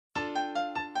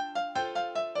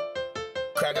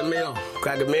Krakkamil.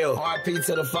 Krakkamil. R.I.P.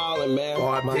 to the fallen, man.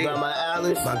 R.I.P. My grandma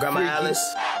Alice. My grandma Freaky.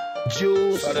 Alice.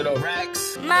 Jules.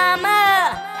 Rax.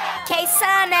 Mama,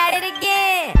 K-Sign at it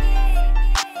again.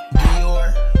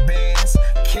 Dior. Bands.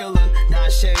 Killer.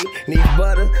 Nashe. Need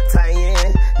butter.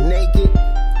 Tyann. Naked.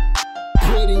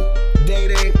 Pretty.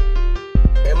 Day-Day.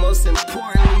 And most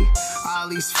importantly, all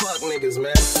these fuck niggas,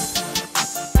 man.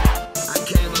 I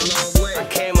came a long way. I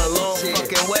came a long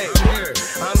fucking way.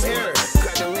 I'm here.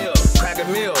 Krakkamil.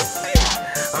 Krakkamil. Hey,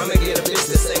 I'ma get a bitch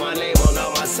to say my name on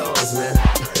all my songs, man.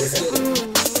 Let's get it.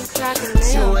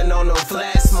 Chewing on no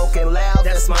flash, smoking loud,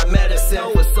 that's my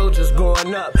medicine. For soldiers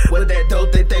growing up with that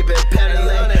dope that they been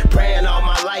peddling. Praying all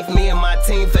my life, me and my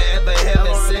team forever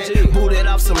heaven sent. Booted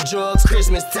off some drugs,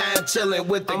 Christmas time, chilling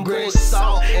with the Grinch.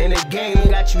 Salt in the game,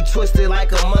 got you twisted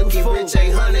like a monkey. Rich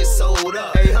 800 sold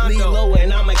up. Leave low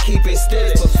and I'ma keep it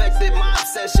steady. Perfected my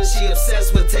obsession, she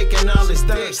obsessed with taking all this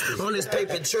dirt. On this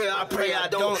paper trail, I pray I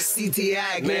don't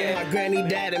CTI again. My granny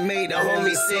died and made a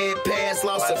homie said pass,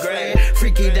 lost a friend.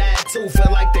 Freaky died too,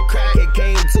 felt like the crack, it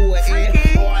came to an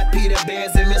end. R.I.P. the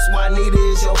bands and Miss Juanita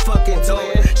is your fucking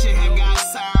twin. Shit had got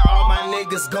sour, all my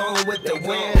niggas gone with the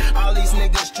wind. All these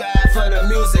niggas strive for the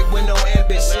music with no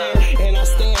ambition. And I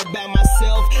stand by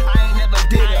myself, I ain't never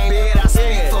did a bid. I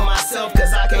speak for myself,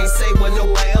 cause I can't say what no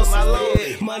one else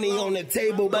is. Money on the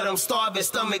table, but I'm starving,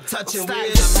 stomach touching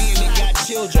ribs. Me and got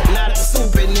children, not a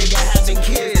stupid nigga having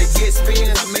kids. To get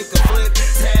spins, I make a flip,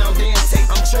 town, then take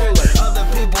control. Other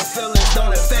people's feelings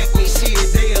don't affect me, shit,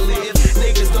 they live.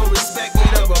 Niggas don't respect me,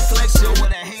 the reflection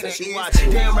what a hater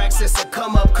is. Damn Rax, it's a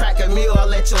come up, Krakkamil, I'll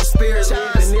let your spirit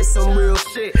live. And it's some real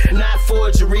shit, not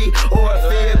forgery or a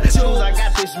fib. Jules, I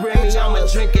got this Remy, I'ma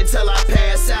drink it till I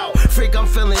pass out. Freak, I'm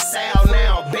feeling sour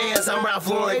now. Bands, I'm Ralph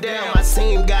Lauren down. My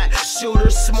team got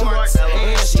shooters, smarts,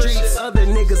 and streets. Other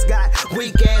niggas got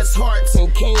weak ass hearts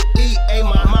and can't eat. Ain't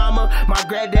my mama, my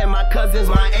granddad, my cousins,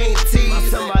 my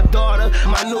aunties. And my daughter,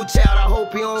 my new child, I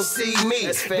hope you don't see me.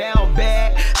 Down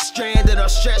bad, stranded or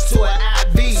stretched to an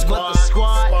IV. But the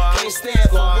squad can't stand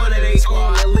for one of they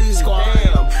own at least.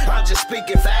 Damn, I'm just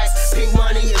speaking facts. Pink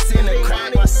money is in the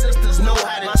crack. My sisters know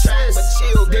how to track, but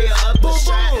chill, they are up the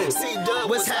shot. See, Doug,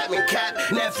 what's happening, Cap?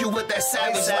 Nephew with that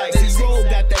savage life. Zero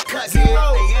got that cut, get they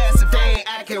ass if they ain't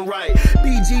acting right.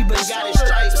 BG but got his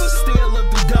stripes, but still live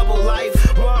the double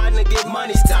life. Ron to get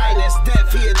money's tight, that's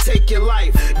death, he'll take your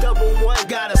life. Double one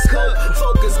got a scope,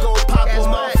 focus gon' pop him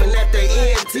off, and at the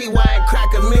end, T.Y.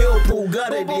 Krakkamil, pull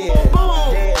gutter then.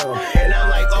 Damn, and I'm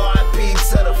like R.I.P.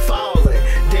 to the fallen.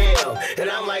 Damn, and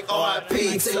I'm like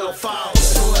R.I.P. to the fallen.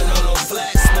 Chewing on no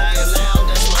flat, smoking loud.